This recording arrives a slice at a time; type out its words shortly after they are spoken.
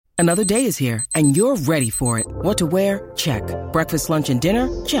Another day is here, and you're ready for it. What to wear? Check. Breakfast, lunch, and dinner?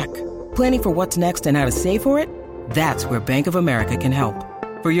 Check. Planning for what's next and how to save for it? That's where Bank of America can help.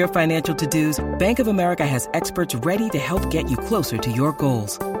 For your financial to-dos, Bank of America has experts ready to help get you closer to your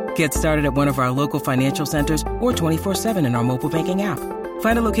goals. Get started at one of our local financial centers or 24/7 in our mobile banking app.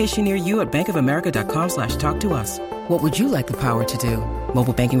 Find a location near you at bankofamerica.com/talktous. What would you like the power to do?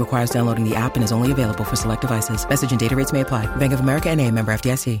 Mobile banking requires downloading the app and is only available for select devices. Message and data rates may apply. Bank of America N.A., member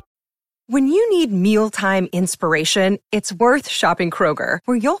FDIC. When you need mealtime inspiration, it's worth shopping Kroger,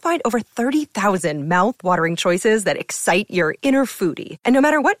 where you'll find over 30,000 mouth-watering choices that excite your inner foodie. And no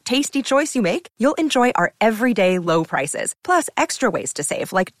matter what tasty choice you make, you'll enjoy our everyday low prices, plus extra ways to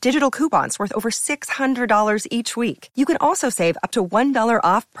save, like digital coupons worth over $600 each week. You can also save up to $1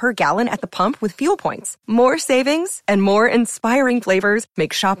 off per gallon at the pump with fuel points. More savings and more inspiring flavors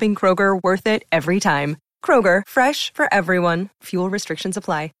make shopping Kroger worth it every time. Kroger, fresh for everyone. Fuel restrictions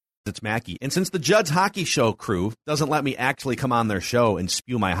apply. It's Mackey. And since the Judd's Hockey Show crew doesn't let me actually come on their show and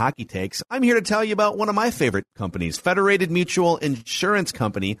spew my hockey takes, I'm here to tell you about one of my favorite companies, Federated Mutual Insurance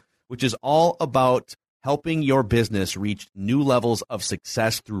Company, which is all about helping your business reach new levels of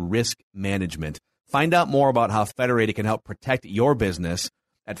success through risk management. Find out more about how Federated can help protect your business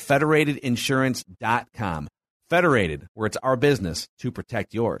at federatedinsurance.com. Federated, where it's our business to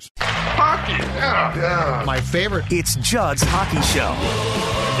protect yours. Hockey, yeah. My favorite. It's Judd's Hockey Show.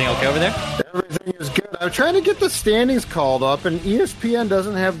 Everything okay over there? Everything is good. I was trying to get the standings called up, and ESPN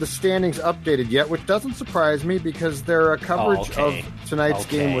doesn't have the standings updated yet, which doesn't surprise me because their coverage of tonight's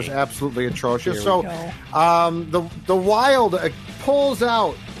game was absolutely atrocious. So the Wild pulls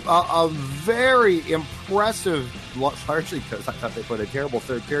out a very impressive, largely because I thought they put a terrible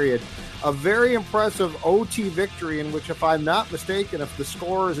third period, a very impressive OT victory in which, if I'm not mistaken, if the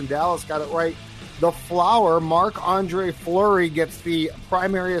scorers in Dallas got it right, the Flower, Marc-Andre Fleury, gets the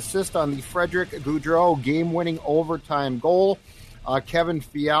primary assist on the Frederick Gaudreau game-winning overtime goal. Kevin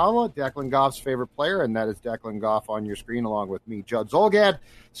Fiala, Declan Goff's favorite player, and that is Declan Goff on your screen along with me, Judd Zulgad,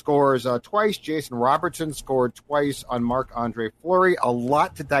 scores twice. Jason Robertson scored twice on Marc-Andre Fleury. A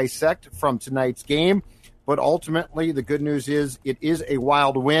lot to dissect from tonight's game, but ultimately the good news is it is a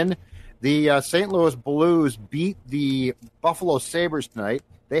Wild win. The St. Louis Blues beat the Buffalo Sabres tonight.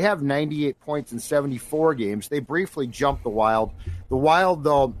 They have 98 points in 74 games. They briefly jumped the Wild. The Wild,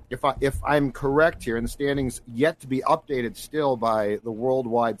 though, if I'm correct here, and the standings yet to be updated still by the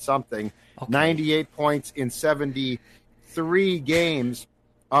Worldwide something, 98 points in 73 games.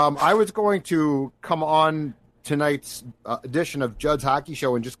 I was going to come on tonight's edition of Judd's Hockey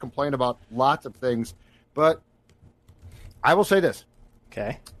Show and just complain about lots of things, but I will say this.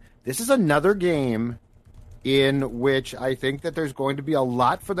 Okay. This is another game in which I think that there's going to be a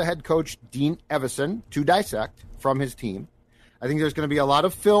lot for the head coach, Dean Evason, to dissect from his team. I think there's going to be a lot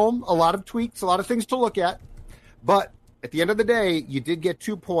of film, a lot of tweaks, a lot of things to look at. But at the end of the day, you did get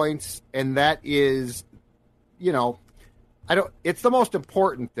 2 points, and that is, it's the most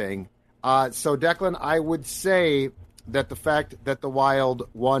important thing. So, Declan, I would say that the fact that the Wild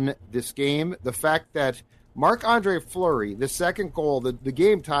won this game, the fact that Marc-Andre Fleury, the second goal, the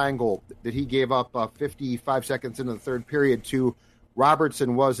game-tying goal that he gave up 55 seconds into the third period to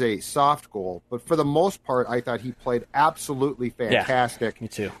Robertson was a soft goal. But for the most part, I thought he played absolutely fantastic. Yeah, me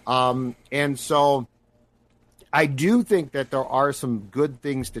too. And so I do think that there are some good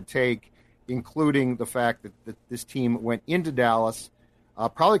things to take, including the fact that this team went into Dallas,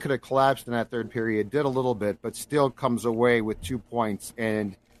 probably could have collapsed in that third period, did a little bit, but still comes away with 2 points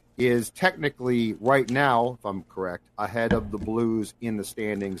and is technically right now, if I'm correct, ahead of the Blues in the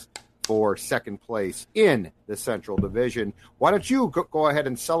standings for second place in the Central Division. Why don't you go ahead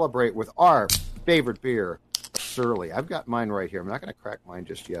and celebrate with our favorite beer, Surly? I've got mine right here. I'm not going to crack mine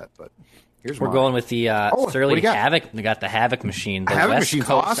just yet, but here's We're mine. Going with the Surly Havoc. We got the Havoc Machine, the West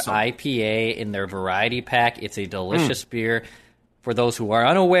Coast awesome. IPA in their variety pack. It's a delicious beer. For those who are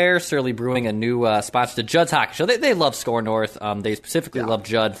unaware, Surly Brewing, a new sponsor to Judd's Hockey Show. They love Score North. They specifically love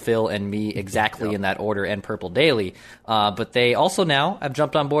Judd, Phil, and me exactly in that order, and Purple Daily. But they also now have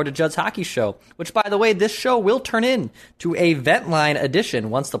jumped on board to Judd's Hockey Show, which, by the way, this show will turn into a Vent Line edition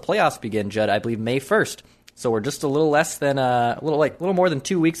once the playoffs begin, Judd, I believe May 1st. So we're just a little less than a little more than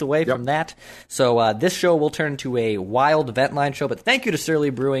 2 weeks away from that. So this show will turn into a Wild Vent Line show. But thank you to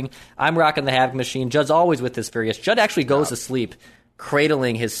Surly Brewing. I'm rocking the Havoc Machine. Judd's always with his Furious. Judd actually goes to sleep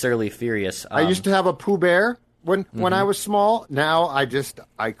cradling his Surly Furious. I used to have a Pooh Bear when I was small. Now I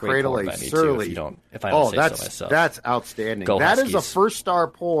cradle a Surly. If I don't say that's so myself. That's outstanding. Go that Huskies. is a first-star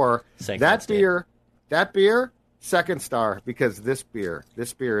pour. That beer, second star, because this beer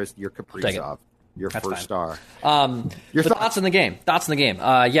is your Kaprizov. your That's first fine. star. Your thoughts on the game?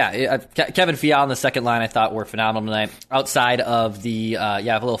 Kevin Fiala in the second line I thought were phenomenal tonight. Outside of the a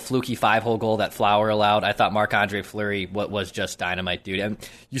little fluky 5-hole goal that Flower allowed, I thought Marc-Andre Fleury was just dynamite, dude. And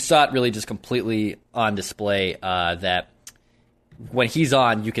you saw it really just completely on display that when he's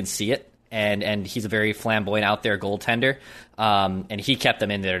on, you can see it. And he's a very flamboyant out there goaltender. And he kept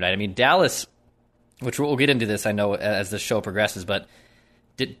them in there tonight. I mean, Dallas, which we'll get into this, I know, as the show progresses, but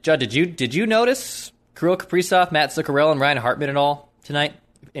Judd, did you notice Kirill Kaprizov, Matt Zuccarello, and Ryan Hartman at all tonight?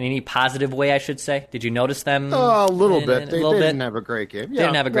 In any positive way, I should say? Did you notice them? A little bit. They didn't have a great game. They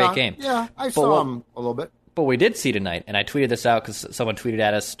didn't have a great game. Yeah, I saw them a little bit. But we did see tonight, and I tweeted this out because someone tweeted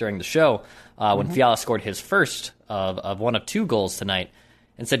at us during the show when Fiala scored his first of one of 2 goals tonight,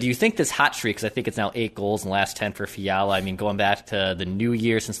 and said, do you think this hot streak, because I think it's now 8 goals in the last 10 for Fiala, I mean, going back to the new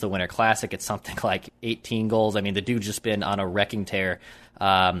year since the Winter Classic, it's something like 18 goals. I mean, the dude's just been on a wrecking tear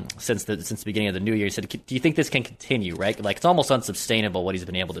since the beginning of the new year. He said, do you think this can continue, right? Like, it's almost unsustainable what he's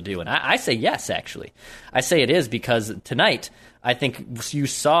been able to do. And I say yes, actually. I say it is because tonight, I think you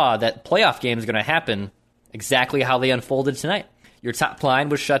saw that playoff game is going to happen exactly how they unfolded tonight. Your top line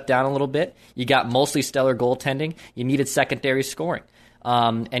was shut down a little bit. You got mostly stellar goaltending. You needed secondary scoring.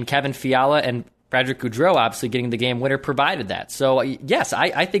 And Kevin Fiala and Frederick Gaudreau obviously getting the game winner provided that. So, yes,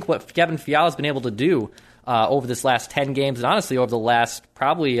 I think what Kevin Fiala has been able to do over this last 10 games and honestly over the last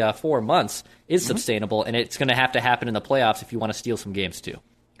probably 4 months is sustainable, and it's going to have to happen in the playoffs if you want to steal some games too.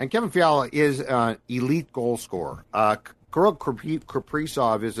 And Kevin Fiala is an elite goal scorer. Kirill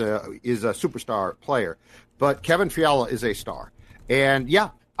Kaprizov is a superstar player, but Kevin Fiala is a star. And,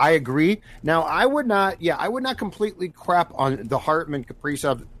 I agree. Now, I would not completely crap on the Hartman,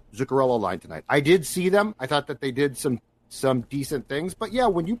 Kaprizov, Zuccarello line tonight. I did see them. I thought that they did some decent things. But,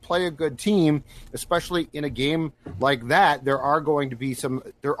 when you play a good team, especially in a game like that, there are going to be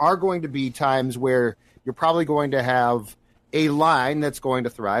times where you're probably going to have a line that's going to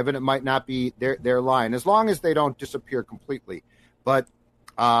thrive, and it might not be their line, as long as they don't disappear completely. But,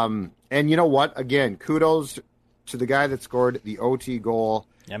 and you know what? Again, kudos to the guy that scored the OT goal.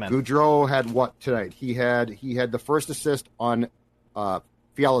 Yeah, man. Gaudreau had what tonight? He had the first assist on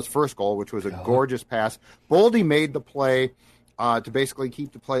Fiala's first goal, which was a gorgeous pass. Boldy made the play to basically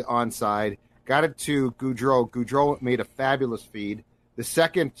keep the play onside. Got it to Gaudreau. Gaudreau made a fabulous feed. The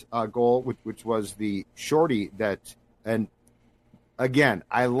second goal, which was the shorty and again,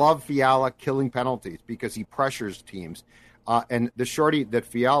 I love Fiala killing penalties because he pressures teams. And the shorty that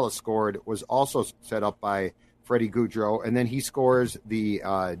Fiala scored was also set up by Freddie Gaudreau, and then he scores the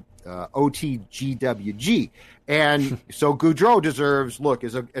OTGWG. And so Gaudreau deserves,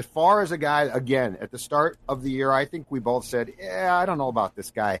 as far as a guy, again, at the start of the year, I think we both said, I don't know about this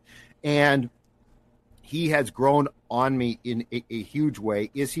guy. And he has grown on me in a huge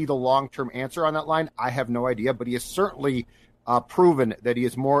way. Is he the long-term answer on that line? I have no idea, but he has certainly proven that he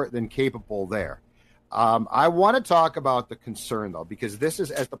is more than capable there. I want to talk about the concern, though, because this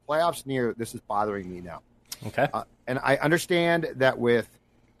is, as the playoffs near, this is bothering me now. Okay. And I understand that with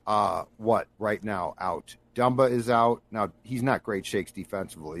right now out. Dumba is out. Now, he's not great shakes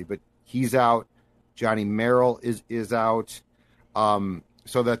defensively, but he's out. Johnny Merrill is out.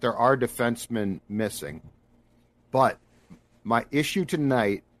 So that there are defensemen missing. But my issue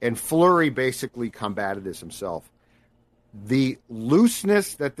tonight, and Fleury basically combated this himself, the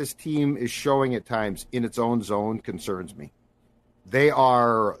looseness that this team is showing at times in its own zone concerns me. They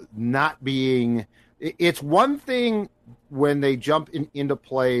are not being... It's one thing when they jump into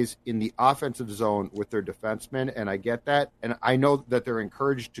plays in the offensive zone with their defensemen, and I get that, and I know that they're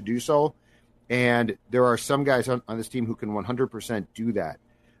encouraged to do so, and there are some guys on this team who can 100% do that.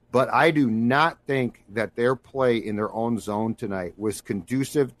 But I do not think that their play in their own zone tonight was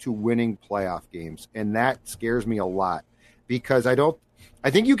conducive to winning playoff games, and that scares me a lot because I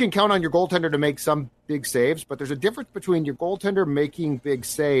think you can count on your goaltender to make some big saves, but there's a difference between your goaltender making big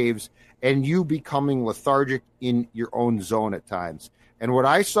saves and you becoming lethargic in your own zone at times. And what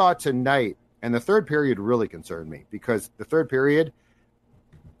I saw tonight, and the third period really concerned me because the third period,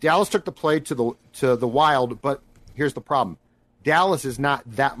 Dallas took the play to the Wild, but here's the problem. Dallas is not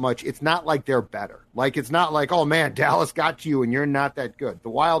that much. It's not like they're better. Like, it's not like, oh, man, Dallas got you and you're not that good. The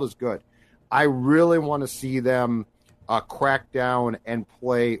Wild is good. I really want to see them crack down and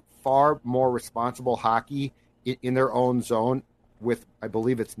play far more responsible hockey in their own zone with, I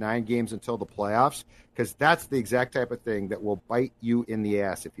believe it's 9 games until the playoffs, because that's the exact type of thing that will bite you in the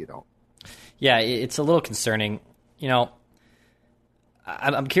ass if you don't. Yeah, it's a little concerning. You know,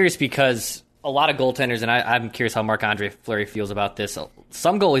 I'm curious because a lot of goaltenders, and I'm curious how Marc-Andre Fleury feels about this.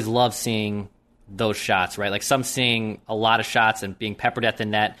 Some goalies love seeing those shots, right? Like some seeing a lot of shots and being peppered at the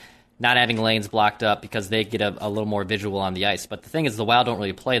net. not having lanes blocked up because they get a little more visual on the ice. But the thing is, the Wild don't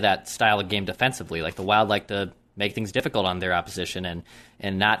really play that style of game defensively. Like, the Wild like to make things difficult on their opposition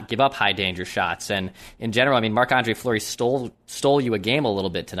and not give up high danger shots. And in general, I mean, Marc-Andre Fleury stole you a game a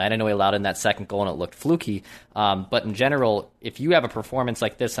little bit tonight. I know he allowed in that second goal and it looked fluky. But in general, if you have a performance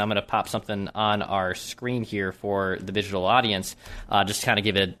like this, I'm going to pop something on our screen here for the visual audience. Just kind of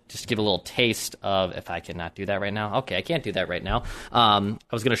give a little taste of, if I cannot do that right now. Okay, I can't do that right now. I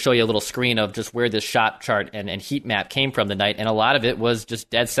was going to show you a little screen of just where this shot chart and heat map came from tonight. And a lot of it was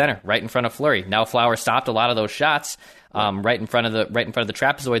just dead center, right in front of Fleury. Now Flower stopped a lot of those shots. Right in front of the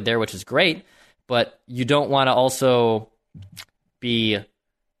trapezoid there, which is great, but you don't want to also be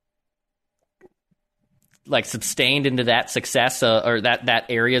like sustained into that success or that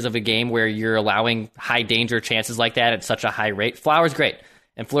areas of a game where you're allowing high danger chances like that at such a high rate. Flower's great,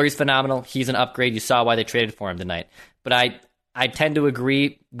 and Fleury's phenomenal. He's an upgrade. You saw why they traded for him tonight. But I tend to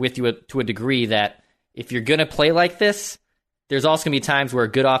agree with you to a degree that if you're going to play like this, there's also going to be times where a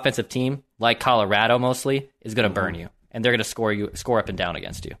good offensive team, like Colorado mostly, is going to burn you. And they're going to score up and down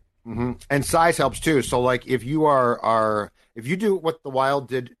against you. Mm-hmm. And size helps too. So, like, if you if you do what the Wild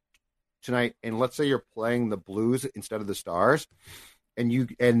did tonight, and let's say you're playing the Blues instead of the Stars,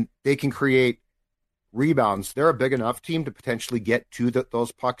 and they can create rebounds, they're a big enough team to potentially get to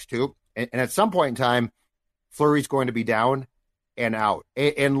those pucks too. And at some point in time, Fleury's going to be down and out.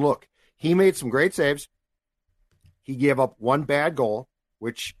 And look, he made some great saves. He gave up one bad goal,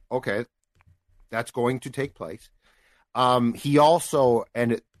 which, okay, that's going to take place. He also,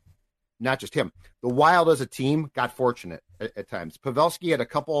 and not just him, the Wild as a team got fortunate at times. Pavelski had a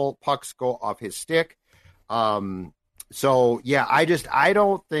couple pucks go off his stick. So yeah, I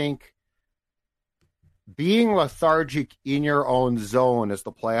don't think being lethargic in your own zone as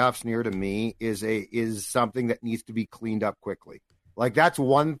the playoffs near to me is something that needs to be cleaned up quickly. Like, that's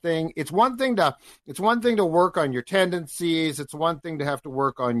one thing. It's one thing to work on your tendencies. It's one thing to have to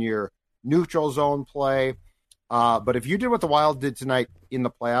work on your neutral zone play. But if you did what the Wild did tonight in the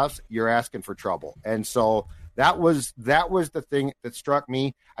playoffs, you're asking for trouble. And so that was the thing that struck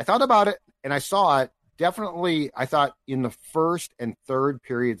me. I thought about it and I saw it. Definitely, I thought in the first and third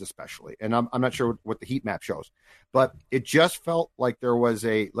periods especially, and I'm not sure what the heat map shows, but it just felt like there was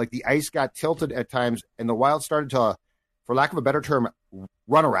the ice got tilted at times and the Wild started to, for lack of a better term,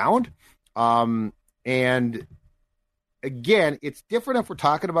 run around. And again, it's different if we're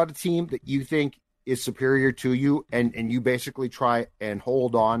talking about a team that you think is superior to you and you basically try and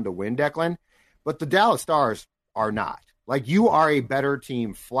hold on to win, Declan. But the Dallas Stars are not. Like, you are a better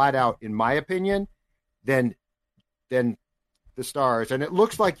team flat out, in my opinion, than the Stars. And it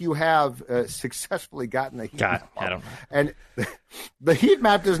looks like you have successfully gotten the heat map. I don't know. And the heat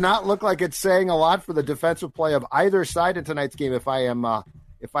map does not look like it's saying a lot for the defensive play of either side in tonight's game, if I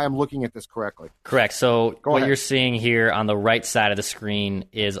am looking at this correctly. Correct. So you're seeing here on the right side of the screen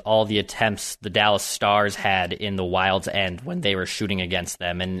is all the attempts the Dallas Stars had in the Wild's end when they were shooting against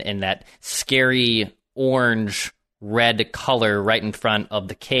them. And that scary orange-red color right in front of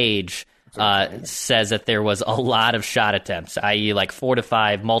the cage says that there was a lot of shot attempts, i.e. like 4 to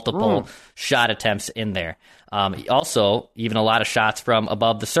 5 multiple shot attempts in there. Also, even a lot of shots from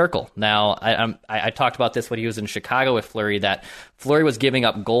above the circle. Now, I talked about this when he was in Chicago with Fleury, that Fleury was giving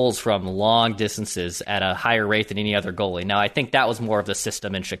up goals from long distances at a higher rate than any other goalie. Now, I think that was more of the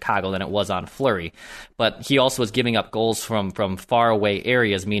system in Chicago than it was on Fleury. But he also was giving up goals from far away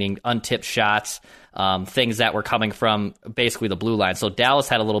areas, meaning untipped shots, things that were coming from basically the blue line. So Dallas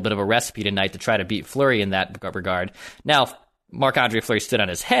had a little bit of a recipe tonight to try to beat Fleury in that regard. Now, Marc-Andre Fleury stood on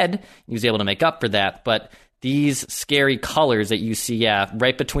his head. He was able to make up for that, but these scary colors that you see,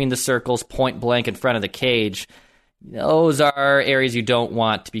 right between the circles, point blank in front of the cage, those are areas you don't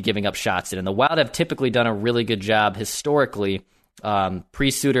want to be giving up shots in. And the Wild have typically done a really good job historically,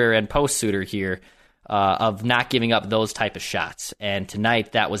 pre-Suter and post-Suter here, of not giving up those type of shots. And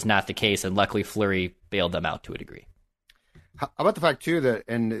tonight, that was not the case, and luckily Fleury bailed them out to a degree. How about the fact, too, that,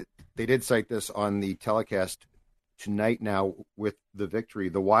 and they did cite this on the telecast tonight now with the victory,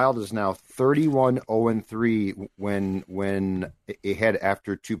 the Wild is now 31-0-3 when ahead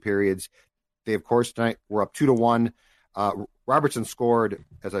after 2 periods. They, of course, tonight were up 2-1. Robertson scored,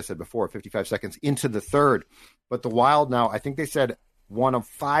 as I said before, 55 seconds into the third. But the Wild now, I think they said, one of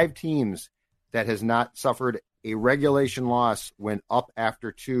 5 teams that has not suffered a regulation loss when up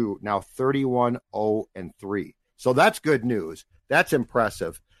after 2, now 31-0-3. So that's good news. That's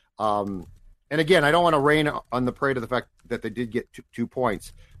impressive. And again, I don't want to rain on the parade of the fact that they did get 2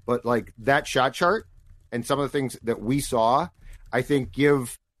 points, but like that shot chart and some of the things that we saw, I think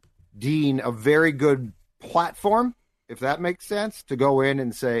give Dean a very good platform if that makes sense, to go in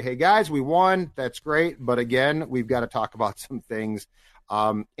and say, hey, guys, we won. That's great. But again, we've got to talk about some things.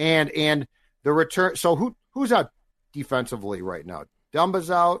 And the return. So who's out defensively right now?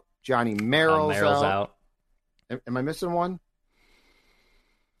 Dumba's out. Johnny Merrill's out. Am I missing one?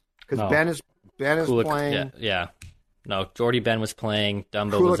 Because no. Ben is playing. Yeah. No, Jordy Ben was playing.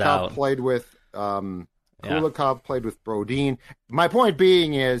 Dumba Kulikov was out. Played with Kulikov played with Brodin. My point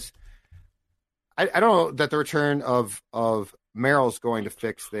being is, I don't know that the return of Merrill's going to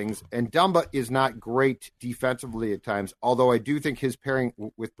fix things, and Dumba is not great defensively at times. Although I do think his pairing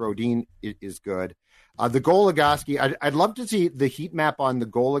with Brodin is good. The Goligoski, I'd love to see the heat map on the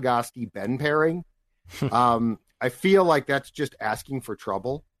Goligoski Ben pairing. I feel like that's just asking for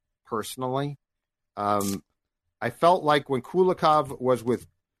trouble, personally. I felt like when Kulikov was with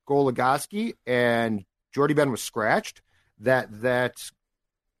Goligoski and Jordy Ben was scratched, that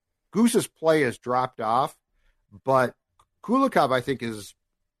Goose's play has dropped off, but Kulikov, I think, is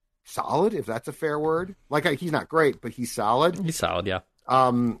solid, if that's a fair word. Like, he's not great, but he's solid. He's solid, yeah.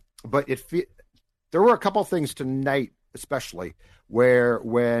 But there were a couple things tonight, especially, where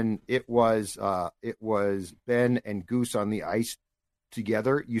when it was Ben and Goose on the ice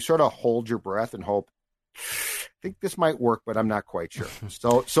together, you sort of hold your breath and hope, I think this might work, but I'm not quite sure.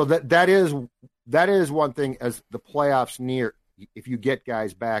 So that is one thing as the playoffs near. If you get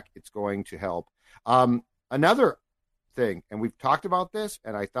guys back, it's going to help. Another thing, and we've talked about this,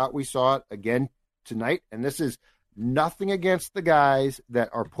 and I thought we saw it again tonight, and this is nothing against the guys that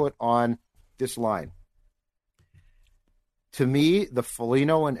are put on this line. To me, the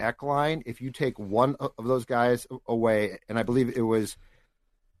Foligno and Ek line, if you take one of those guys away, and I believe it was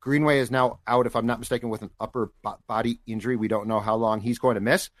Greenway is now out, if I'm not mistaken, with an upper body injury. We don't know how long he's going to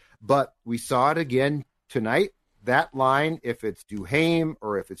miss, but we saw it again tonight. That line, if it's Duhaime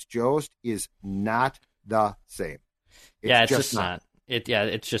or if it's Jost, is not the same. It's just not.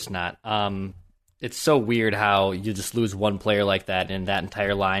 It's just not. It's so weird how you just lose one player like that, and that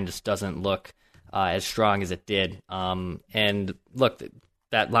entire line just doesn't look as strong as it did. And look,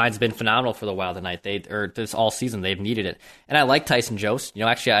 that line's been phenomenal for the Wild tonight. This all season they've needed it. And I like Tyson Jost.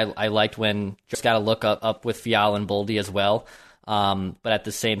 Actually, I liked when Jost got to look up with Fiala and Boldy as well. But at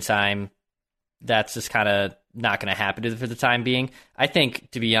the same time, that's just kind of not going to happen for the time being. I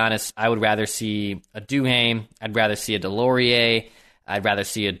think, to be honest, I would rather see a Duhaime. I'd rather see a Delorier. I'd rather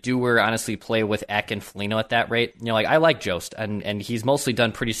see a Dewar, honestly, play with Ek and Foligno at that rate. I like Jost, and he's mostly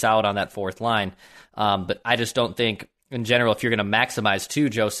done pretty solid on that fourth line. But I just don't think, in general, if you're going to maximize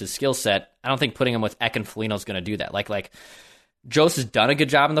Jost's skill set, I don't think putting him with Ek and Foligno is going to do that. Like Jost has done a good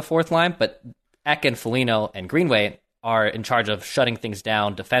job in the fourth line, but Ek and Foligno and Greenway are in charge of shutting things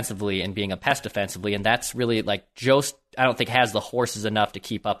down defensively and being a pest defensively, and that's really, like, Jost, I don't think, has the horses enough to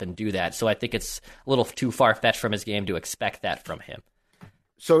keep up and do that. So I think it's a little too far-fetched from his game to expect that from him.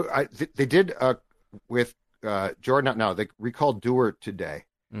 So they did with Jordan. Now they recalled Dewar today.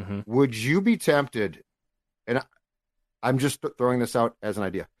 Mm-hmm. Would you be tempted? And I'm just throwing this out as an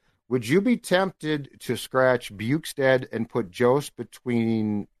idea. Would you be tempted to scratch Bukestad and put Jost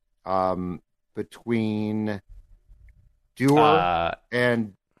between Dewar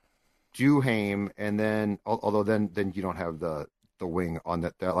and Duhaime, and then although then you don't have the wing on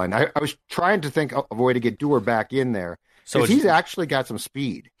that line. I was trying to think of a way to get Dewar back in there. So he's actually got some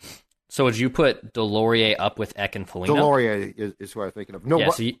speed. So would you put Delorier up with Ek and Foligno? Delorier is who I'm thinking of. No,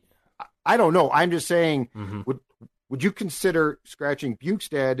 yeah, I don't know. I'm just saying, would you consider scratching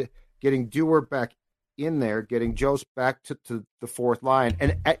Bukestad, getting Dewar back in there, getting Jost back to the fourth line?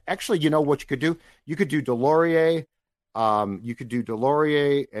 And actually, you know what you could do? You could do Delorier. You could do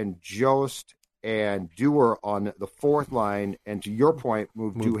Delorier and Jost and Dewar on the fourth line, and to your point,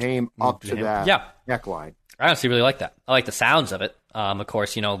 move Duhaime up to that neck line. I honestly really like that. I like the sounds of it. Of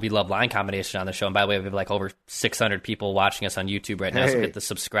course, we love line combination on the show. And by the way, we have like over 600 people watching us on YouTube right now. So hit the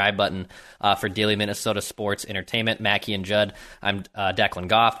subscribe button for Daily Minnesota Sports Entertainment. Mackie and Judd. I'm Declan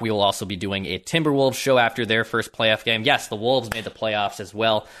Goff. We will also be doing a Timberwolves show after their first playoff game. Yes, the Wolves made the playoffs as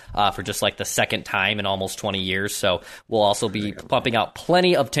well for just like the second time in almost 20 years. So we'll also be pumping out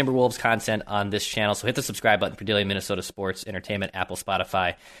plenty of Timberwolves content on this channel. So hit the subscribe button for Daily Minnesota Sports Entertainment, Apple,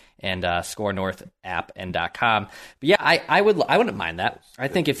 Spotify, and Score North app and .com. But yeah, I wouldn't mind that. I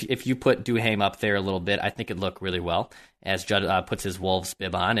think if you put Duhaime up there a little bit, I think it'd look really well as Judd puts his Wolves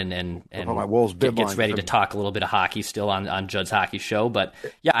bib on and my Wolves bib gets on. ready to talk a little bit of hockey still on Judd's hockey show. But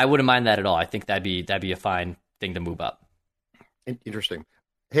yeah, I wouldn't mind that at all. I think that'd be a fine thing to move up. Interesting.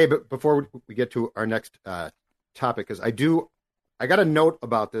 Hey, but before we get to our next topic, because I got a note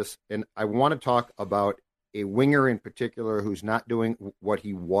about this, and I want to talk about a winger in particular who's not doing what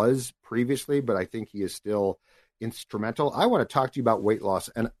he was previously, but I think he is still instrumental. I want to talk to you about weight loss.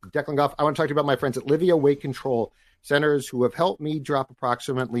 And Declan Goff, I want to talk to you about my friends at Livia Weight Control Centers who have helped me drop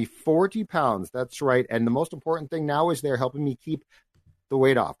approximately 40 pounds. That's right. And the most important thing now is they're helping me keep the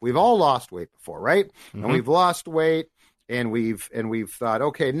weight off. We've all lost weight before, right? Mm-hmm. And we've lost weight and we've thought,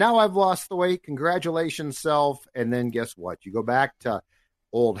 okay, now I've lost the weight. Congratulations, self. And then guess what? You go back to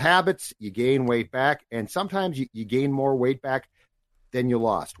old habits, you gain weight back, and sometimes you gain more weight back than you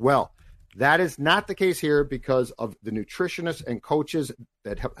lost. Well, that is not the case here because of the nutritionists and coaches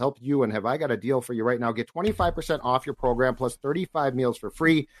that help you. And have I got a deal for you right now? Get 25% off your program plus 35 meals for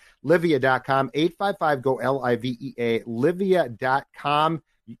free. Livia.com, 855-GO-LIVEA, Livia.com.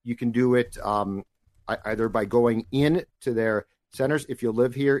 You can do it either by going in to their centers if you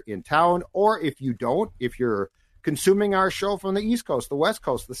live here in town, or if you don't, if you're consuming our show from the East Coast, the West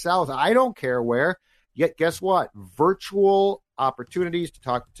Coast, the South, I don't care where. Yet guess what? Virtual opportunities to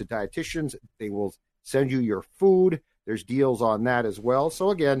talk to dietitians. They will send you your food. There's deals on that as well. So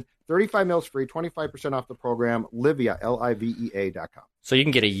again, 35 meals free, 25% off the program, Livia, Livea.com. So you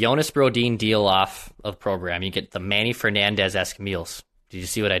can get a Jonas Brodin deal off of program. You get the Manny Fernandez-esque meals. Did you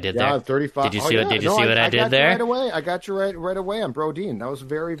see what I did there? 35. Did you see what I did there? Right away. I got you right away on Brodin. That was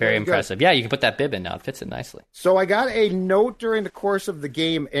very, very impressive. Good. Yeah, you can put that bib in now. It fits it nicely. So I got a note during the course of the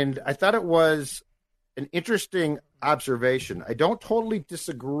game, and I thought it was an interesting observation. I don't totally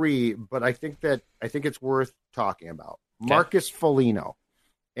disagree, but I think it's worth talking about. Okay. Marcus Foligno.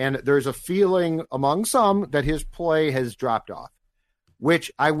 And there's a feeling among some that his play has dropped off,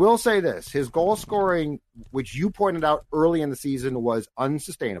 which I will say this, his goal scoring, which you pointed out early in the season, was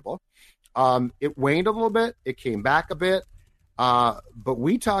unsustainable. It waned a little bit. It came back a bit. But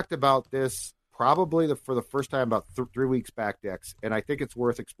we talked about this probably for the first time about 3 weeks back, Dex, and I think it's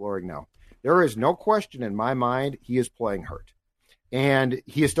worth exploring now. There is no question in my mind he is playing hurt. And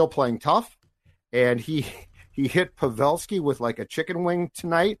he is still playing tough. And he hit Pavelski with like a chicken wing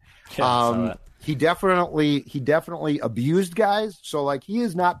tonight. Yeah, he definitely abused guys. So like he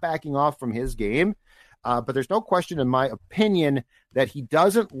is not backing off from his game. But there's no question in my opinion that he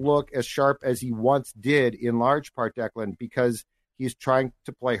doesn't look as sharp as he once did in large part, Declan, because he's trying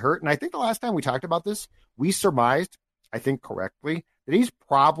to play hurt. And I think the last time we talked about this, we surmised, I think correctly, that he's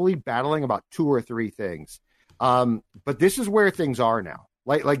probably battling about 2 or 3 things. But this is where things are now.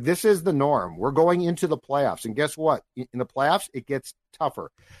 Like this is the norm. We're going into the playoffs. And guess what? In the playoffs, it gets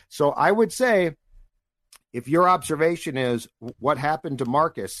tougher. So I would say if your observation is what happened to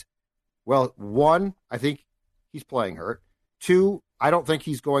Marcus, well, 1, I think he's playing hurt. 2, I don't think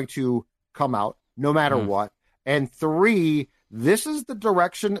he's going to come out no matter what. And 3, this is the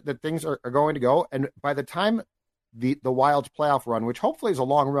direction that things are going to go. And by the time the Wild's playoff run, which hopefully is a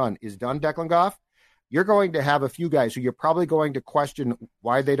long run, is done, Declan Goff, you're going to have a few guys who you're probably going to question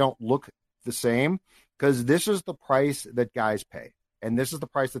why they don't look the same, because this is the price that guys pay. And this is the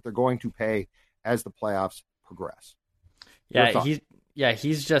price that they're going to pay as the playoffs progress. Yeah,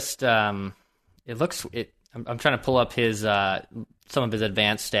 he's just I'm trying to pull up his some of his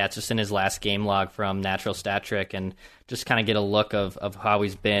advanced stats just in his last game log from Natural Stat Trick and just kind of get a look of how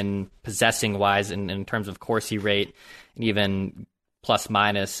he's been possessing wise in terms of Corsi rate and even plus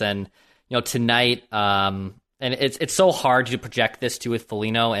minus. And tonight, and it's so hard to project this too with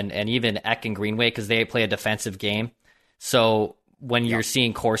Foligno and even Eck and Greenway because they play a defensive game. So when you're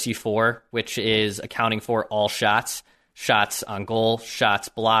seeing Corsi 4, which is accounting for all shots on goal, shots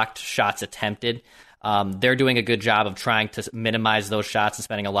blocked, shots attempted, they're doing a good job of trying to minimize those shots and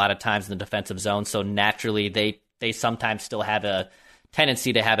spending a lot of times in the defensive zone. So naturally, they sometimes still have a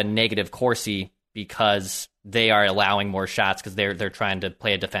tendency to have a negative Corsi because they are allowing more shots because they're trying to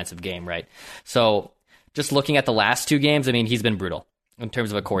play a defensive game, right? So just looking at the last 2 games, I mean, he's been brutal in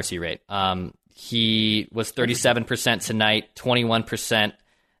terms of a Corsi rate. He was 37% tonight, 21%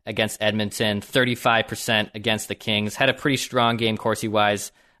 against Edmonton, 35% against the Kings. Had a pretty strong game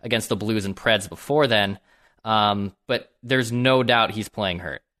Corsi-wise against the Blues and Preds before then. But there's no doubt he's playing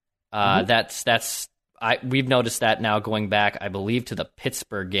hurt. We've noticed that now going back, I believe, to the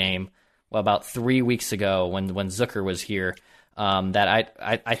Pittsburgh game, about 3 weeks ago when Zucker was here. That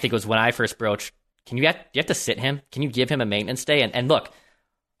I think it was when I first broached. You have to sit him? Can you give him a maintenance day? And look,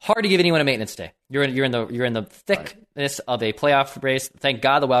 hard to give anyone a maintenance day. You're in the thickness of a playoff race. Thank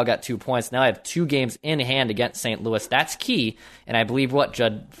God the Wild got 2 points. Now I have 2 games in hand against St. Louis. That's key. And I believe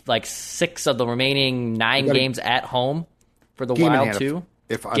Judd, like 6 of the remaining 9 games at home for the Wild too.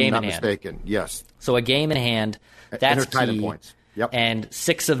 If I'm not mistaken, yes. So a game in hand. That's key. Points. Yep. And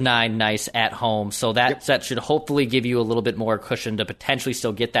 6 of 9 nice at home. So that should hopefully give you a little bit more cushion to potentially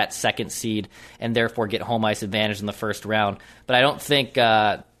still get that second seed and therefore get home ice advantage in the first round. But I don't think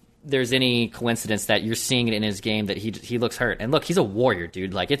there's any coincidence that you're seeing it in his game that he looks hurt. And look, he's a warrior,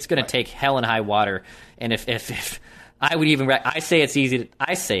 dude. Like, it's going to take hell and high water. And if I would even I say it's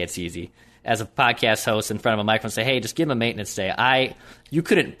easy as a podcast host in front of a microphone, say, hey, just give him a maintenance day. You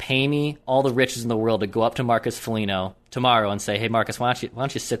couldn't pay me all the riches in the world to go up to Marcus Foligno tomorrow and say, hey, Marcus, why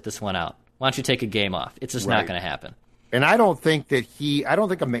don't you sit this one out? Why don't you take a game off? It's just not going to happen. And I don't think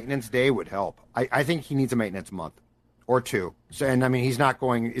a maintenance day would help. I think he needs a maintenance month or two. So, and I mean, he's not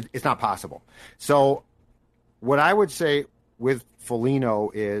going. It's not possible. So, what I would say with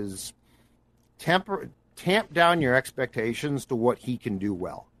Foligno is tamp down your expectations to what he can do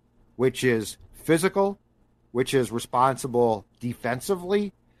well, which is physical, which is responsible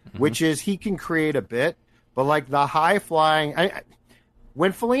defensively, which is he can create a bit, but like the high flying.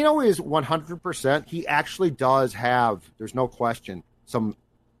 When Foligno is 100%, he actually does have, there's no question, some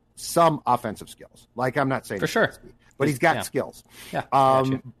offensive skills. Like, I'm not saying for sure, but he's got skills. Yeah.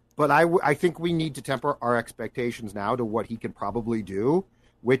 But I think we need to temper our expectations now to what he can probably do,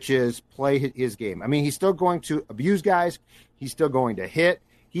 which is play his game. I mean, he's still going to abuse guys. He's still going to hit.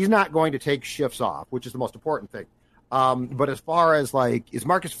 He's not going to take shifts off, which is the most important thing. But as far as, like, is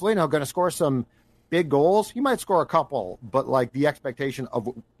Marcus Foligno going to score some big goals? He might score a couple, but like the expectation of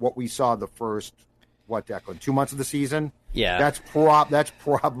what we saw the first, Declan, 2 months of the season, that's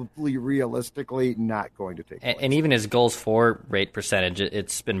probably realistically not going to take place. And even his goals for rate percentage,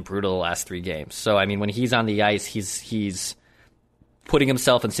 it's been brutal the last 3 games. So I mean, when he's on the ice, he's putting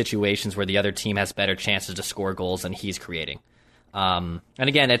himself in situations where the other team has better chances to score goals than he's creating. And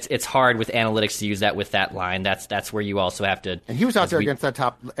again, it's hard with analytics to use that with that line. That's where you also have to. And he was out there against that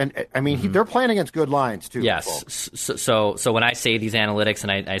top. And I mean, they're playing against good lines too. Yes. So when I say these analytics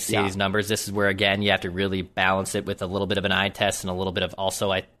and I say these numbers, this is where again you have to really balance it with a little bit of an eye test and a little bit of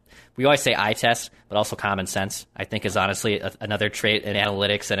also we always say eye test, but also common sense, I think, is honestly another trait in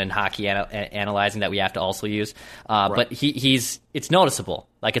analytics and in hockey analyzing that we have to also use. But it's noticeable.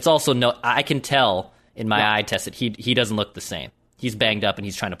 Like, it's also I can tell in my eye test that he doesn't look the same. He's banged up and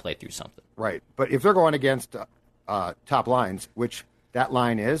he's trying to play through something. Right. But if they're going against top lines, which that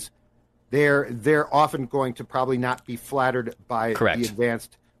line is, they're often going to probably not be flattered by the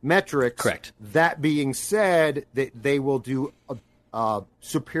advanced metrics. Correct. That being said, they will do a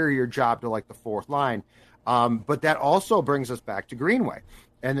superior job to like the fourth line. But that also brings us back to Greenway.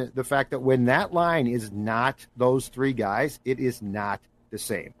 And the fact that when that line is not those 3 guys, it is not the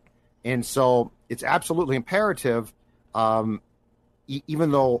same. And so it's absolutely imperative,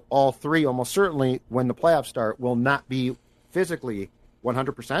 even though all 3 almost certainly, when the playoffs start, will not be physically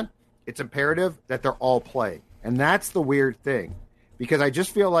 100%, it's imperative that they're all playing. And that's the weird thing, because I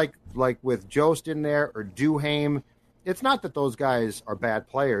just feel like with Jost in there or Duhaime, it's not that those guys are bad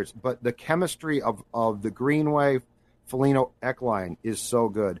players, but the chemistry of the Greenway, Foligno, Ek line is so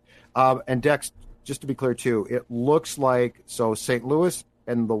good. And Dex, just to be clear too, it looks like St. Louis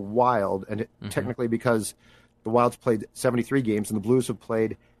and the Wild, and technically because the Wild's played 73 games and the Blues have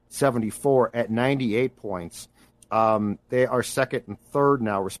played 74 at 98 points. They are second and third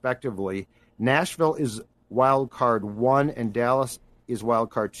now, respectively. Nashville is wild card 1 and Dallas is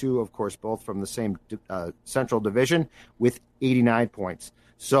wild card 2, of course, both from the same Central Division with 89 points.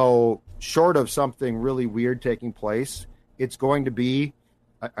 So short of something really weird taking place, it's going to be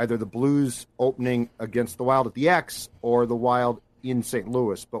either the Blues opening against the Wild at the X or the Wild in St.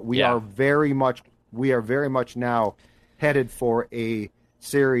 Louis. But we are very much now headed for a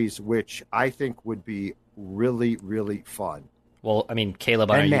series which I think would be really, really fun. Well, I mean,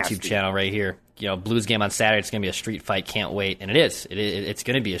 Caleb on our YouTube channel right here, Blues game on Saturday, it's going to be a street fight. Can't wait. And it is. It's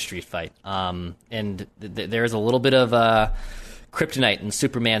going to be a street fight. And there's a little bit of kryptonite in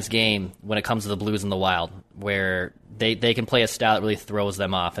Superman's game when it comes to the Blues and the Wild, where they can play a style that really throws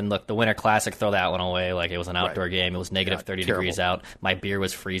them off. And look, the Winter Classic, throw that one away like it was an outdoor game. It was negative 30 degrees out. My beer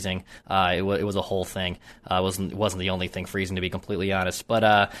was freezing. It was a whole thing. It wasn't the only thing freezing, to be completely honest.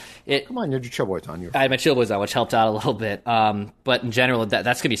 But come on, you had your chill boys on you. I had my chill boys on, which helped out a little bit. But in general, that's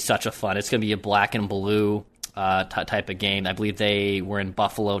going to be such a fun. It's going to be a black and blue type of game. I believe they were in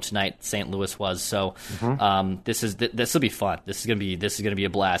Buffalo tonight. St. Louis was. So this will be fun. This is gonna be a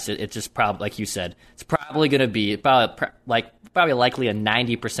blast. It's just probably, like you said, it's probably gonna be probably likely a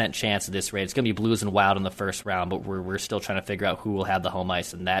 90% chance of this rate. It's gonna be Blues and Wild in the first round, but we're still trying to figure out who will have the home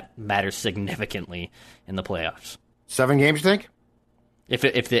ice, and that matters significantly in the playoffs. 7 games, you think? If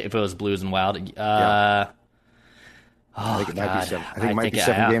it was Blues and Wild, I think it might be 7. I think it might be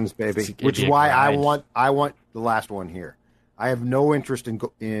 7 games, baby. Which is why I want the last one here. I have no interest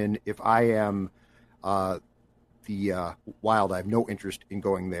in if I am the Wild. I have no interest in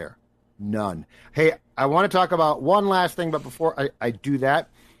going there. None. Hey, I want to talk about one last thing, but before I do that,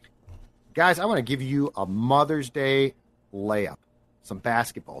 Guys, I want to give you a Mother's Day layup, some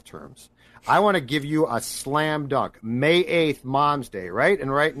basketball terms. I want to give you a slam dunk. May 8th, Mom's Day, right?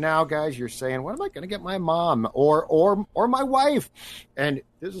 And right now, guys, you're saying, what am I going to get my mom or my wife? And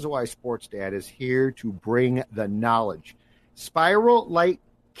this is why Sports Dad is here to bring the knowledge. Spiral Light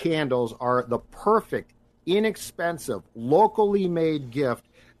candles are the perfect, inexpensive, locally made gift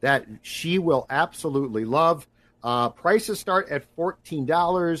that she will absolutely love. Prices start at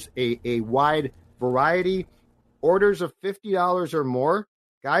 $14, a wide variety. Orders of $50 or more,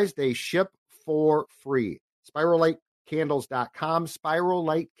 guys, they ship for free. SpiralLightCandles.com,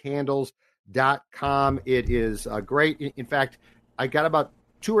 SpiralLightCandles.com. It is great. In fact, I got about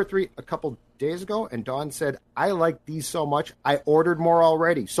 2 or 3 a couple days ago, and Dawn said, I like these so much, I ordered more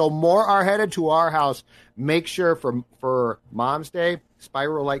already. So more are headed to our house. Make sure for Mom's Day,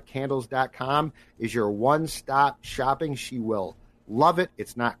 SpiralLightCandles.com is your one-stop shopping. She will love it.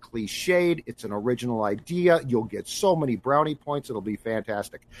 It's not cliched. It's an original idea. You'll get so many brownie points. It'll be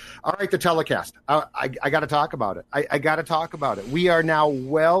fantastic. All right, the telecast. I got to talk about it. I got to talk about it. We are now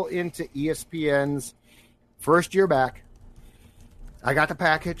well into ESPN's first year back. I got the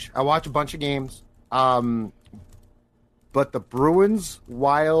package. I watched a bunch of games. But the Bruins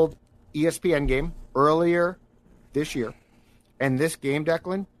Wild ESPN game earlier this year, and this game,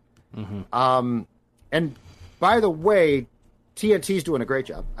 Declan. Mm-hmm. And by the way, TNT's doing a great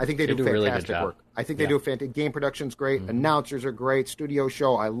job. I think they do fantastic really good job. work. I think they do fantastic. Game production's great. Mm-hmm. Announcers are great. Studio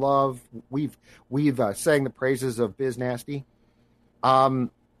show I love. We've sang the praises of Biz Nasty. I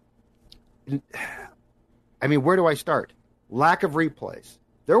mean, where do I start? Lack of replays.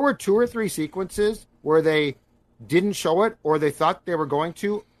 There were 2 or 3 sequences where they didn't show it, or they thought they were going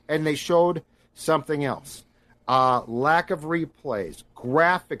to, and they showed something else. Lack of replays,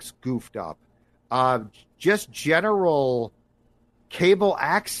 graphics goofed up, just general cable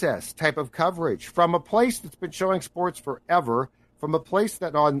access type of coverage from a place that's been showing sports forever, from a place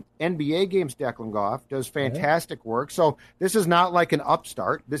that on NBA games, Declan Goff does fantastic work. So this is not like an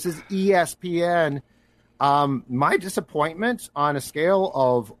upstart. This is ESPN. My disappointment on a scale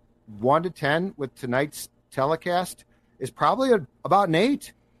of 1 to 10 with tonight's telecast is probably about an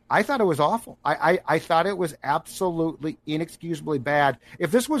 8. I thought it was awful. I thought it was absolutely inexcusably bad.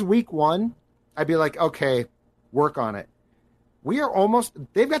 If this was week 1, I'd be like, okay, work on it. We are almost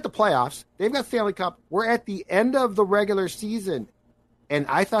 – they've got the playoffs. They've got Stanley Cup. We're at the end of the regular season, and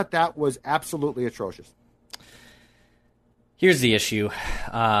I thought that was absolutely atrocious. Here's the issue,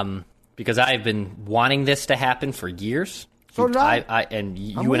 because I've been wanting this to happen for years. So did I.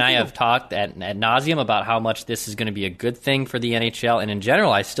 You and I have talked at nauseum about how much this is going to be a good thing for the NHL, and in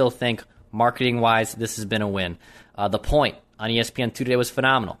general, I still think marketing-wise, this has been a win. The Point on ESPN2 today was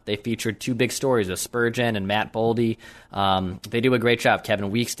phenomenal. They featured 2 big stories with Spurgeon and Matt Boldy. They do a great job. Kevin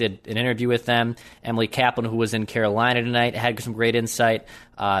Weeks did an interview with them. Emily Kaplan, who was in Carolina tonight, had some great insight.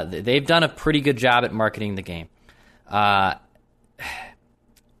 They've done a pretty good job at marketing the game. I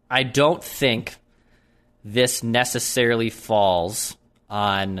don't think this necessarily falls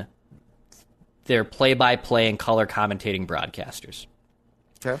on their play-by-play and color commentating broadcasters.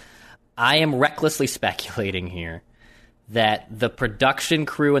 Okay. I am recklessly speculating here that the production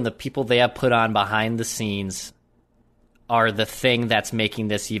crew and the people they have put on behind the scenes are the thing that's making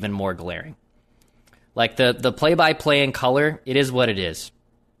this even more glaring. Like, the play-by-play and color, it is what it is.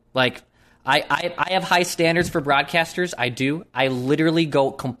 Like, I have high standards for broadcasters. I do. I literally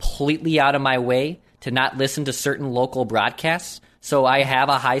go completely out of my way to not listen to certain local broadcasts. So I have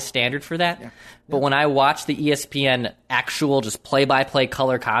a high standard for that. Yeah. But when I watch the ESPN actual just play-by-play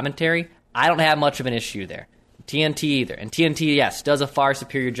color commentary, I don't have much of an issue there. TNT either. And TNT, yes, does a far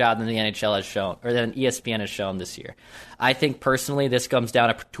superior job than the NHL has shown, or than ESPN has shown this year. I think personally this comes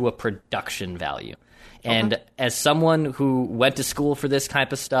down to a production value. And as someone who went to school for this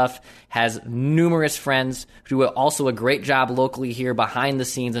type of stuff, has numerous friends who do also a great job locally here behind the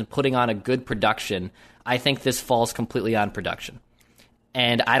scenes and putting on a good production, I think this falls completely on production.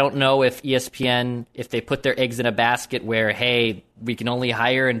 And I don't know if ESPN, if they put their eggs in a basket where, hey, we can only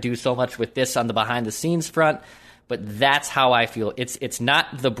hire and do so much with this on the behind-the-scenes front, but that's how I feel. It's not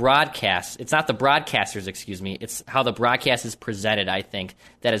the broadcast. It's not the broadcasters, excuse me. It's how the broadcast is presented, I think,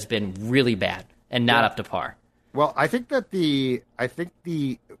 that has been really bad and not up to par. Well, I think for the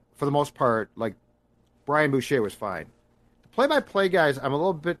most part, like, Brian Boucher was fine. Play-by-play guys, I'm a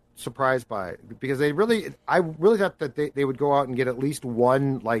little bit surprised by, because I really thought that they would go out and get at least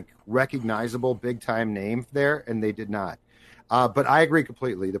one, like, recognizable big-time name there, and they did not. But I agree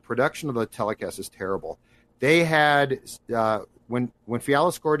completely. The production of the telecast is terrible. They had, when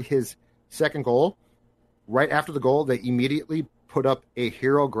Fiala scored his second goal, right after the goal, they immediately put up a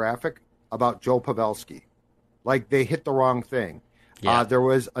hero graphic about Joe Pavelski. Like, they hit the wrong thing. Yeah. There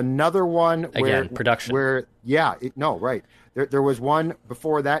was another one where production. Right. There was one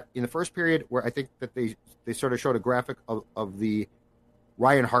before that in the first period where I think that they sort of showed a graphic of the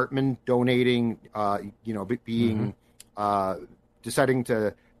Ryan Hartman donating, being deciding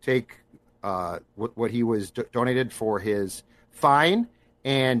to take what he was donated for his fine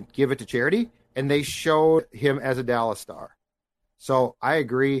and give it to charity, and they showed him as a Dallas Star. So I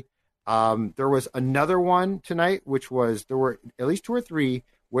agree. There was another one tonight, there were at least 2 or 3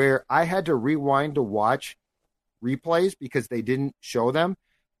 where I had to rewind to watch replays because they didn't show them.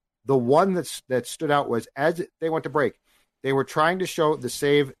 The one that stood out was as they went to break, they were trying to show the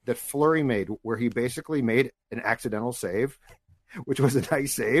save that Fleury made, where he basically made an accidental save, which was a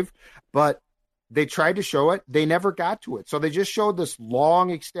nice save, but they tried to show it. They never got to it. So they just showed this long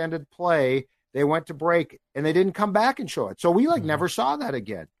extended play. They went to break and they didn't come back and show it. So we never saw that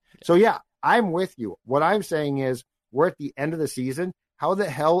again. So yeah, I'm with you. What I'm saying is we're at the end of the season. How the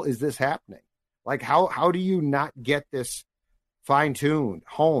hell is this happening? Like, how do you not get this fine-tuned,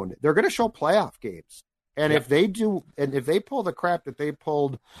 honed? They're going to show playoff games. And if they do, and if they pull the crap that they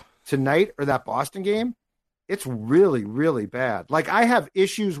pulled tonight or that Boston game, it's really, really bad. Like, I have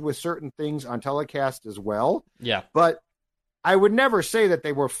issues with certain things on telecast as well. Yeah. But I would never say that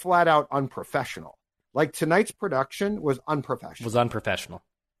they were flat out unprofessional. Like, tonight's production was unprofessional.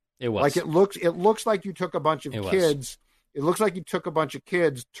 It was. Like, it looks like you took a bunch of kids. It looks like you took a bunch of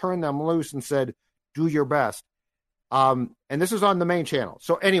kids, turned them loose, and said, do your best. And this is on the main channel.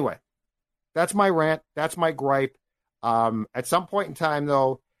 So anyway, that's my rant. That's my gripe. At some point in time,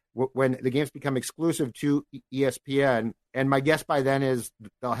 though, when the games become exclusive to ESPN, and my guess by then is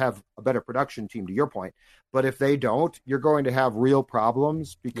they'll have a better production team, to your point. But if they don't, you're going to have real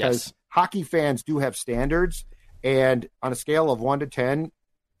problems because hockey fans do have standards. And on a scale of 1 to 10,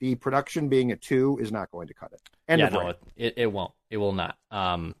 the production being a 2 is not going to cut it. It won't. It will not.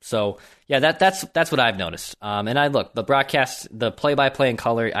 That's what I've noticed. And I look, the broadcast, the play-by-play in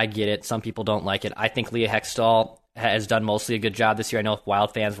color, I get it. Some people don't like it. I think Leah Hextall has done mostly a good job this year. I know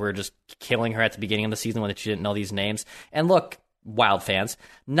Wild fans were just killing her at the beginning of the season when she didn't know these names. And look, Wild fans,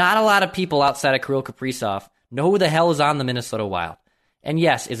 not a lot of people outside of Kirill Kaprizov know who the hell is on the Minnesota Wild. And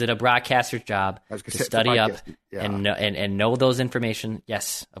yes, is it a broadcaster's job to study up and know those information?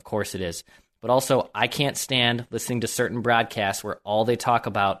 Yes, of course it is. But also, I can't stand listening to certain broadcasts where all they talk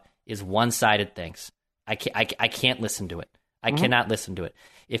about is one-sided things. I can't listen to it. I cannot listen to it.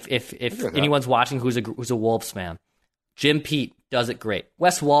 If anyone's watching who's a Wolves fan, Jim Pete does it great.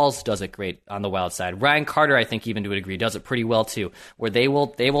 Wes Walls does it great on the Wild side. Ryan Carter, I think, even to a degree, does it pretty well too, where they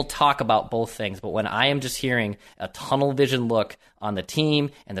will talk about both things. But when I am just hearing a tunnel vision look on the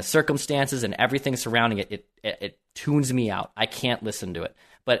team and the circumstances and everything surrounding it, it tunes me out. I can't listen to it.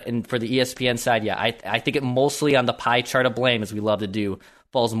 But for the ESPN side, I think it mostly on the pie chart of blame, as we love to do,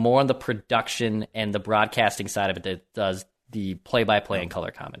 falls more on the production and the broadcasting side of it than it does the play-by-play and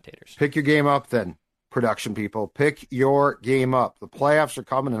color commentators. Pick your game up then, production people. Pick your game up. The playoffs are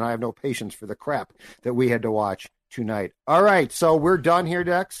coming, and I have no patience for the crap that we had to watch tonight. All right, so we're done here,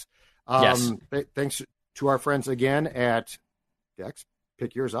 Dex. Yes. Thanks to our friends again at Dex.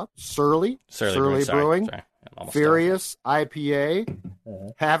 Pick yours up. Surly Brewing. Sorry. Furious IPA.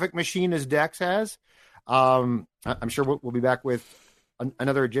 Havoc Machine, as Dex has. I'm sure we'll be back with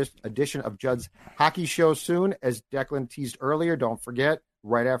another edition of Judd's Hockey Show soon. As Declan teased earlier, don't forget,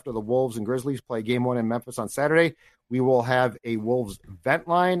 right after the Wolves and Grizzlies play Game 1 in Memphis on Saturday, we will have a Wolves vent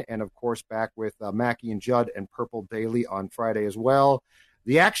line, and of course back with Mackie and Judd and Purple Daily on Friday as well.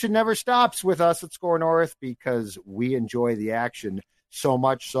 The action never stops with us at Score North because we enjoy the action so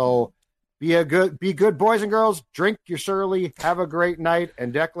much. So be good boys and girls. Drink your Surly. Have a great night.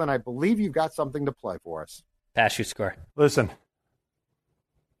 And Declan, I believe you've got something to play for us. Pass, you score. Listen,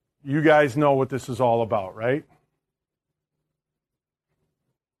 you guys know what this is all about, right?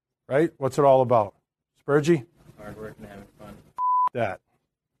 Right? What's it all about? Spurgey? Hard work and having fun. That.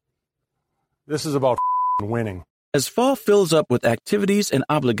 This is about winning. As fall fills up with activities and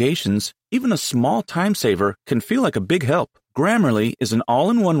obligations, even a small time saver can feel like a big help. Grammarly is an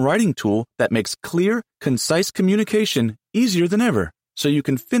all-in-one writing tool that makes clear, concise communication easier than ever, so you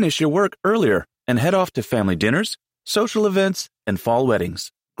can finish your work earlier and head off to family dinners, social events, and fall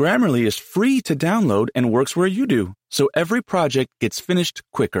weddings. Grammarly is free to download and works where you do, so every project gets finished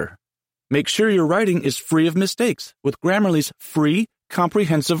quicker. Make sure your writing is free of mistakes with Grammarly's free,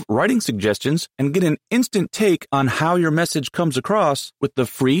 comprehensive writing suggestions and get an instant take on how your message comes across with the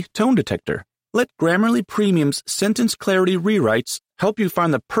free tone detector. Let Grammarly Premium's sentence clarity rewrites help you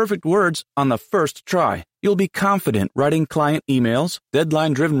find the perfect words on the first try. You'll be confident writing client emails,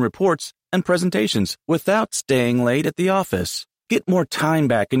 deadline-driven reports, and presentations without staying late at the office. Get more time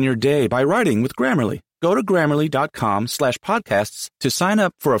back in your day by writing with Grammarly. Go to Grammarly.com/podcasts to sign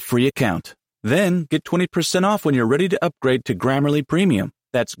up for a free account. Then get 20% off when you're ready to upgrade to Grammarly Premium.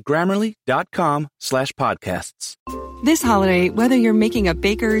 That's Grammarly.com/podcasts. This holiday, whether you're making a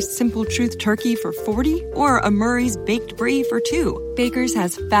Baker's Simple Truth turkey for 40 or a Murray's Baked Brie for 2, Baker's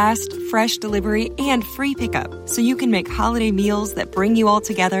has fast, fresh delivery and free pickup, so you can make holiday meals that bring you all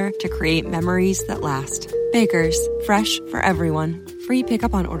together to create memories that last. Baker's, fresh for everyone. Free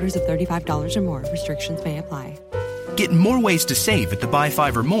pickup on orders of $35 or more. Restrictions may apply. Get more ways to save at the Buy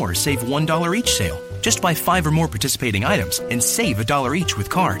 5 or More Save $1 each sale. Just buy 5 or more participating items and save $1 each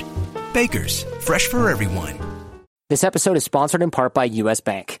with card. Baker's, fresh for everyone. This episode is sponsored in part by U.S.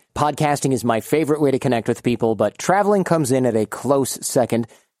 Bank. Podcasting is my favorite way to connect with people, but traveling comes in at a close second.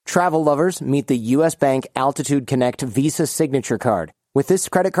 Travel lovers, meet the U.S. Bank Altitude Connect Visa Signature Card. With this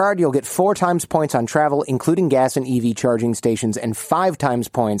credit card, you'll get 4 times points on travel, including gas and EV charging stations, and 5 times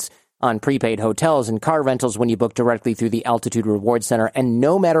points on prepaid hotels and car rentals when you book directly through the Altitude Reward Center. And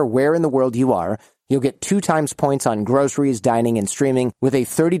no matter where in the world you are, you'll get 2 times points on groceries, dining, and streaming with a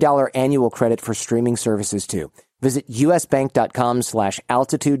 $30 annual credit for streaming services, too. Visit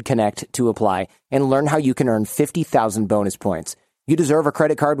usbank.com/altitudeconnect to apply and learn how you can earn 50,000 bonus points. You deserve a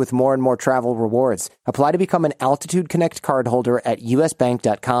credit card with more and more travel rewards. Apply to become an Altitude Connect card holder at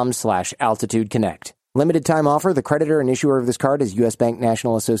usbank.com/altitudeconnect. Limited time offer. The creditor and issuer of this card is U.S. Bank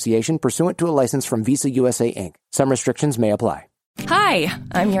National Association, pursuant to a license from Visa USA, Inc. Some restrictions may apply. Hi,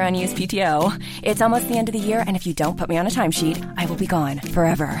 I'm your unused PTO. It's almost the end of the year, and if you don't put me on a timesheet, I will be gone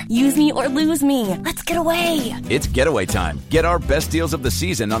forever. Use me or lose me. Let's get away. It's getaway time. Get our best deals of the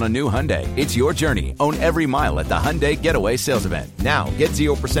season on a new Hyundai. It's your journey. Own every mile at the Hyundai Getaway Sales Event. Now, get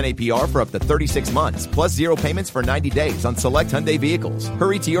 0% APR for up to 36 months, plus 0 payments for 90 days on select Hyundai vehicles.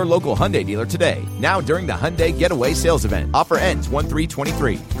 Hurry to your local Hyundai dealer today. Now during the Hyundai Getaway Sales Event. Offer ends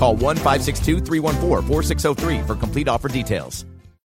 1/3/23. Call 1-562-314-4603 for complete offer details.